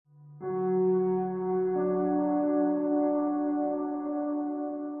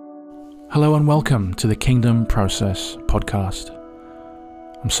Hello and welcome to the Kingdom Process podcast.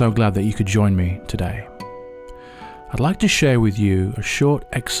 I'm so glad that you could join me today. I'd like to share with you a short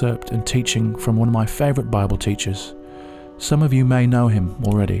excerpt and teaching from one of my favorite Bible teachers. Some of you may know him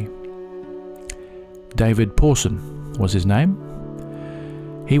already. David Pawson was his name.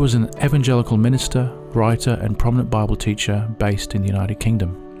 He was an evangelical minister, writer and prominent Bible teacher based in the United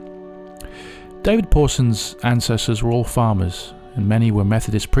Kingdom. David Pawson's ancestors were all farmers, and many were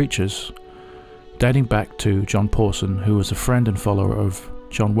Methodist preachers, dating back to John Pawson, who was a friend and follower of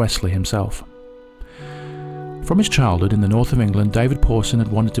John Wesley himself. From his childhood in the north of England, David Pawson had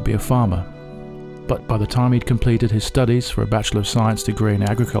wanted to be a farmer, but by the time he'd completed his studies for a Bachelor of Science degree in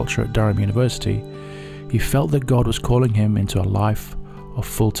agriculture at Durham University, he felt that God was calling him into a life of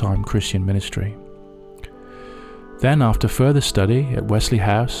full-time Christian ministry. Then, after further study at Wesley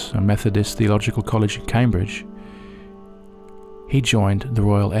House, a Methodist theological college in Cambridge, he joined the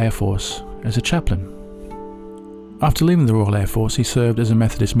Royal Air Force as a chaplain. After leaving the Royal Air Force, he served as a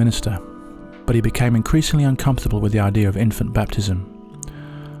Methodist minister, but he became increasingly uncomfortable with the idea of infant baptism.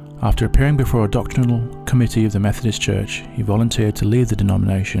 After appearing before a doctrinal committee of the Methodist Church, he volunteered to leave the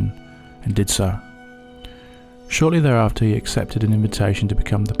denomination and did so. Shortly thereafter, he accepted an invitation to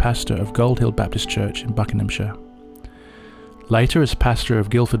become the pastor of Gold Hill Baptist Church in Buckinghamshire. Later, as pastor of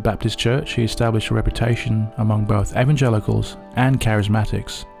Guildford Baptist Church, he established a reputation among both Evangelicals and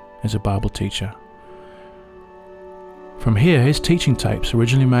Charismatics as a Bible teacher. From here, his teaching tapes,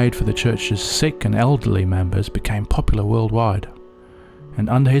 originally made for the church's sick and elderly members, became popular worldwide. And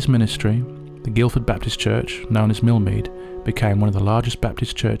under his ministry, the Guildford Baptist Church, known as Millmead, became one of the largest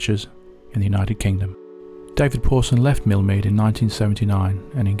Baptist churches in the United Kingdom. David Pawson left Millmead in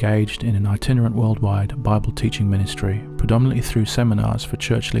 1979 and engaged in an itinerant worldwide Bible teaching ministry, predominantly through seminars for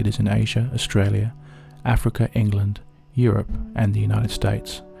church leaders in Asia, Australia, Africa, England, Europe, and the United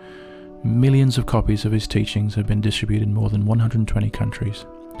States. Millions of copies of his teachings have been distributed in more than 120 countries.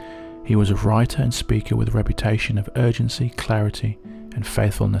 He was a writer and speaker with a reputation of urgency, clarity, and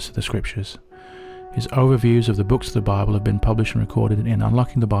faithfulness to the Scriptures. His overviews of the books of the Bible have been published and recorded in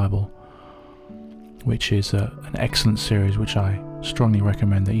Unlocking the Bible, which is an excellent series which I strongly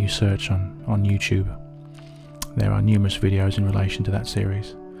recommend that you search on YouTube. There are numerous videos in relation to that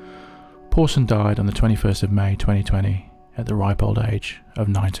series. Pawson died on the 21st of May 2020 at the ripe old age of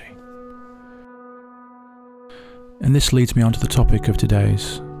 90. And this leads me on to the topic of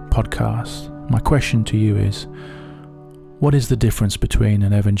today's podcast. My question to you is, what is the difference between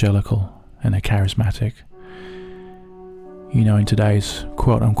an evangelical and a charismatic? You know, in today's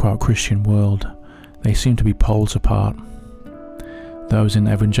quote-unquote Christian world, they seem to be poles apart. Those in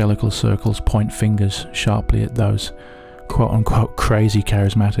evangelical circles point fingers sharply at those quote-unquote crazy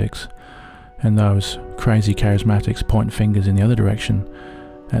charismatics, and those crazy charismatics point fingers in the other direction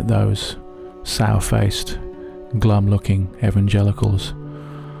at those sour-faced, glum-looking evangelicals.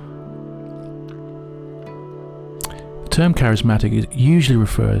 The term charismatic usually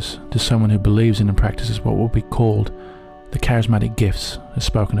refers to someone who believes in and practices what would be called the charismatic gifts as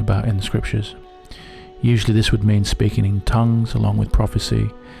spoken about in the Scriptures. Usually this would mean speaking in tongues along with prophecy,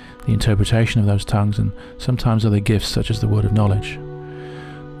 the interpretation of those tongues, and sometimes other gifts such as the word of knowledge.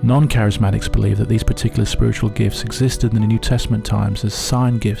 Non-charismatics believe that these particular spiritual gifts existed in the New Testament times as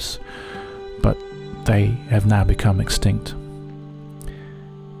sign gifts, but they have now become extinct.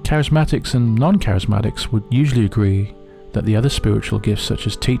 Charismatics and non-charismatics would usually agree that the other spiritual gifts such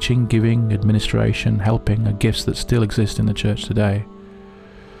as teaching, giving, administration, helping are gifts that still exist in the church today.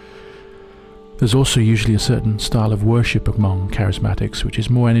 There's also usually a certain style of worship among charismatics which is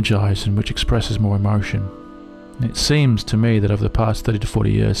more energized and which expresses more emotion. And it seems to me that over the past 30 to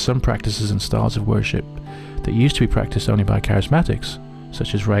 40 years, some practices and styles of worship that used to be practiced only by charismatics,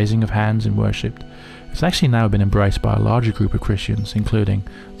 such as raising of hands in worship, has actually now been embraced by a larger group of Christians, including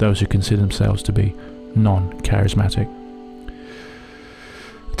those who consider themselves to be non-charismatic.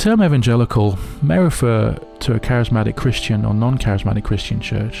 The term evangelical may refer to a charismatic Christian or non-charismatic Christian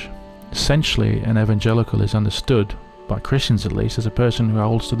church. Essentially, an evangelical is understood, by Christians at least, as a person who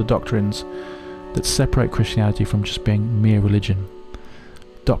holds to the doctrines that separate Christianity from just being mere religion.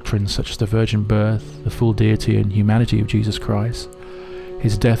 Doctrines such as the virgin birth, the full deity and humanity of Jesus Christ,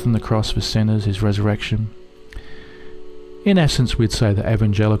 his death on the cross for sinners, his resurrection. In essence, we'd say that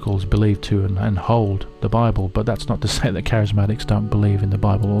evangelicals believe to and hold the Bible, but that's not to say that charismatics don't believe in the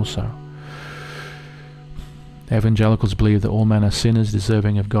Bible also. Evangelicals believe that all men are sinners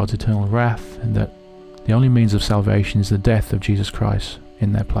deserving of God's eternal wrath, and that the only means of salvation is the death of Jesus Christ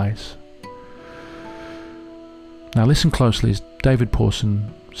in their place. Now listen closely as David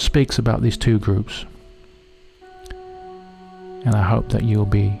Pawson speaks about these two groups. and I hope that you'll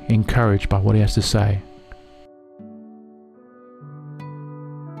be encouraged by what he has to say.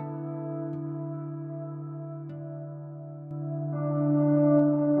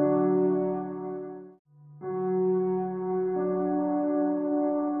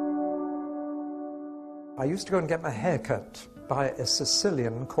 I used to go and get my hair cut by a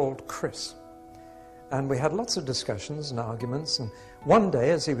Sicilian called Chris. And we had lots of discussions and arguments, and one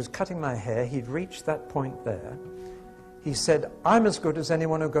day as he was cutting my hair, he'd reached that point there. He said, "I'm as good as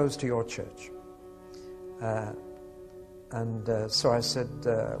anyone who goes to your church." So I said,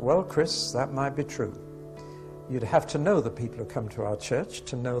 "Well, Chris, that might be true. You'd have to know the people who come to our church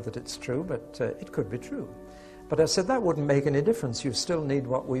to know that it's true, but it could be true." But I said, "That wouldn't make any difference. You still need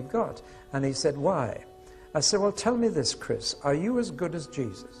what we've got." And he said, "Why?" I said, "Well, tell me this, Chris. Are you as good as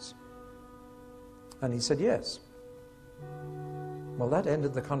Jesus?" And he said, "Yes." Well, that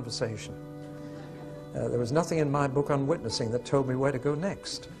ended the conversation. There was nothing in my book on witnessing that told me where to go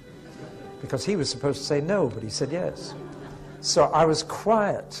next, because he was supposed to say no, but he said yes. So I was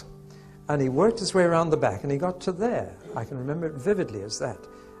quiet, and he worked his way around the back, and he got to there. I can remember it vividly as that.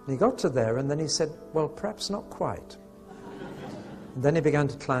 And he got to there, and then he said, "Well, perhaps not quite." And then he began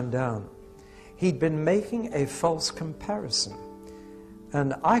to climb down. He'd been making a false comparison.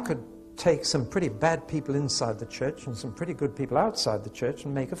 And I could take some pretty bad people inside the church and some pretty good people outside the church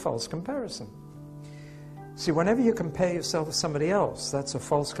and make a false comparison. See, whenever you compare yourself with somebody else, that's a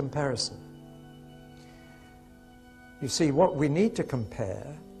false comparison. You see, what we need to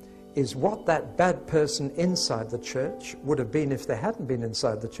compare is what that bad person inside the church would have been if they hadn't been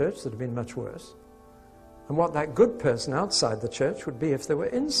inside the church. That would have been much worse. And what that good person outside the church would be if they were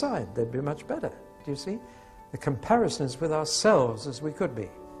inside. They'd be much better. Do you see? The comparison is with ourselves as we could be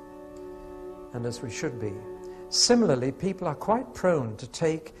and as we should be. Similarly, people are quite prone to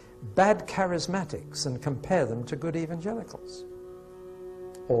take bad charismatics and compare them to good evangelicals,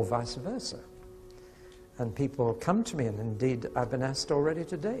 or vice versa. And people come to me, and indeed I've been asked already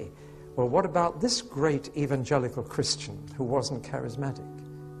today, "Well, what about this great evangelical Christian who wasn't charismatic?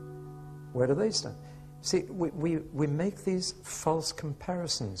 Where do they stand?" See, we make these false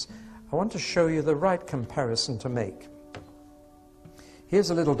comparisons. I want to show you the right comparison to make. Here's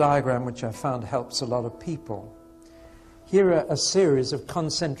a little diagram which I found helps a lot of people. Here are a series of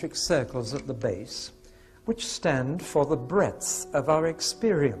concentric circles at the base, which stand for the breadth of our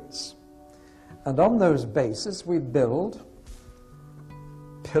experience. And on those bases we build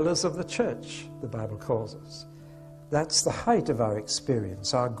pillars of the church, the Bible calls us. That's the height of our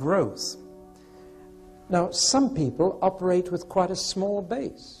experience, our growth. Now, some people operate with quite a small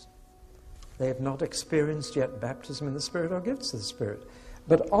base. They have not experienced yet baptism in the Spirit or gifts of the Spirit.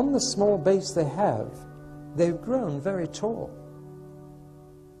 But on the small base they have, they've grown very tall.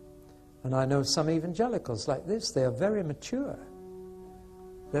 And I know some evangelicals like this. They are very mature.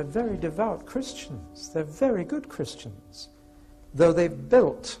 They're very devout Christians. They're very good Christians, though they've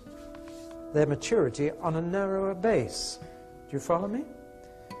built their maturity on a narrower base. Do you follow me?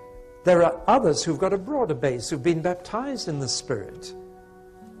 There are others who've got a broader base, who've been baptized in the Spirit,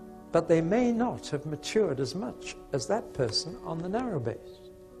 but they may not have matured as much as that person on the narrow base.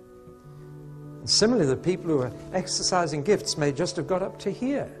 And similarly, the people who are exercising gifts may just have got up to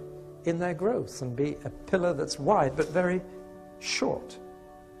here in their growth and be a pillar that's wide but very short.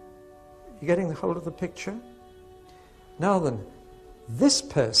 You getting the whole of the picture? Now then, this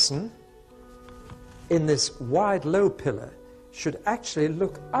person in this wide low pillar should actually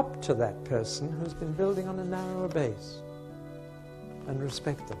look up to that person who's been building on a narrower base and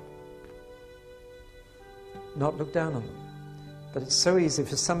respect them. Not look down on them. But it's so easy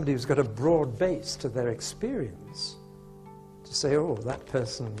for somebody who's got a broad base to their experience to say, "Oh, that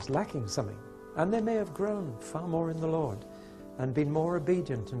person's lacking something." And they may have grown far more in the Lord and been more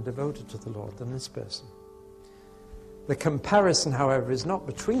obedient and devoted to the Lord than this person. The comparison, however, is not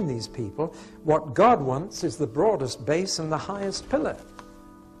between these people. What God wants is the broadest base and the highest pillar.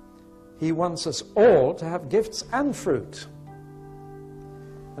 He wants us all to have gifts and fruit.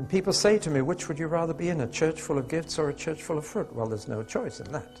 And people say to me, "Which would you rather be in, a church full of gifts or a church full of fruit?" Well, there's no choice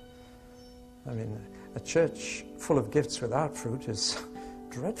in that. I mean, a church full of gifts without fruit is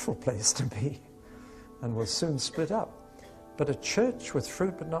a dreadful place to be and will soon split up. But a church with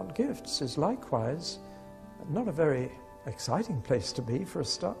fruit but not gifts is likewise not a very exciting place to be for a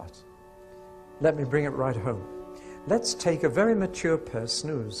start. Let me bring it right home. Let's take a very mature person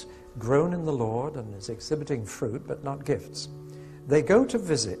who's grown in the Lord and is exhibiting fruit but not gifts. They go to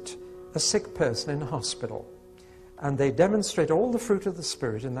visit a sick person in a hospital, and they demonstrate all the fruit of the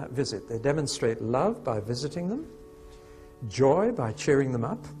Spirit in that visit. They demonstrate love by visiting them, joy by cheering them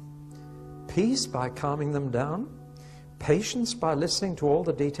up, peace by calming them down, patience by listening to all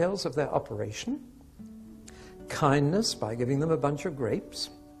the details of their operation, kindness by giving them a bunch of grapes,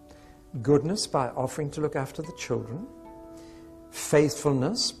 goodness by offering to look after the children,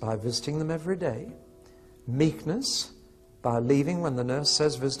 faithfulness by visiting them every day, meekness by leaving when the nurse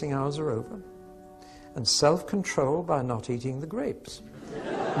says visiting hours are over, and self-control by not eating the grapes.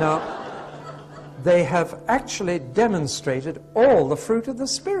 Now, they have actually demonstrated all the fruit of the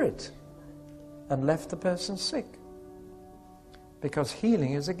Spirit and left the person sick. Because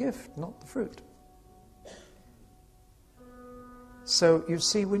healing is a gift, not the fruit. So, you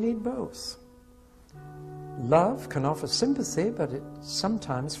see, we need both. Love can offer sympathy, but it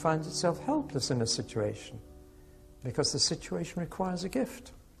sometimes finds itself helpless in a situation because the situation requires a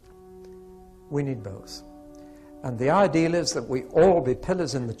gift. We need both. And the ideal is that we all be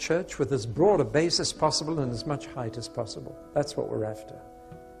pillars in the church with as broad a base as possible and as much height as possible. That's what we're after.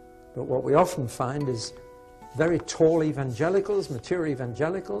 But what we often find is very tall evangelicals, mature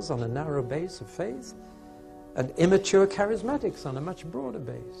evangelicals on a narrow base of faith, and immature charismatics on a much broader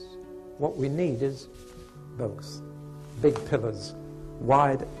base. What we need is both. Big pillars,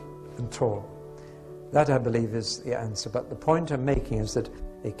 wide and tall. That, I believe, is the answer. But the point I'm making is that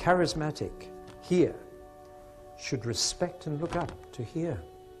a charismatic here should respect and look up to here,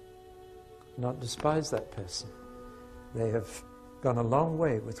 not despise that person. They have gone a long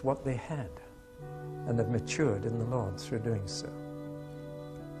way with what they had and have matured in the Lord through doing so.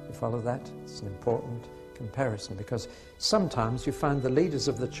 You follow that? It's an important comparison, because sometimes you find the leaders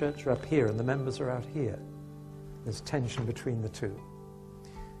of the church are up here and the members are out here. There's tension between the two.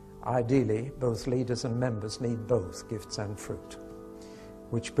 Ideally, both leaders and members need both gifts and fruit.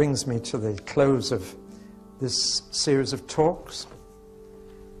 Which brings me to the close of this series of talks.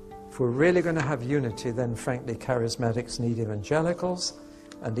 If we're really going to have unity, then frankly, charismatics need evangelicals,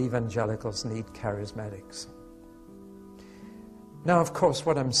 and evangelicals need charismatics. Now, of course,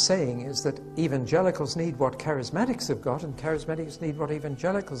 what I'm saying is that evangelicals need what charismatics have got, and charismatics need what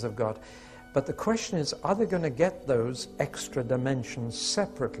evangelicals have got. But the question is, are they going to get those extra dimensions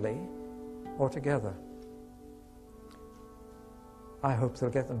separately or together? I hope they'll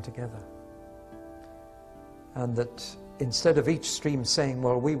get them together. And that instead of each stream saying,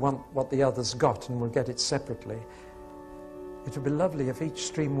 well, we want what the other's got and we'll get it separately, it would be lovely if each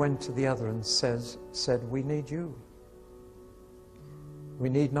stream went to the other and said, we need you. We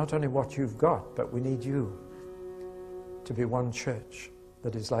need not only what you've got, but we need you to be one church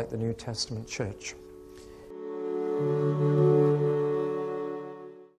that is like the New Testament church.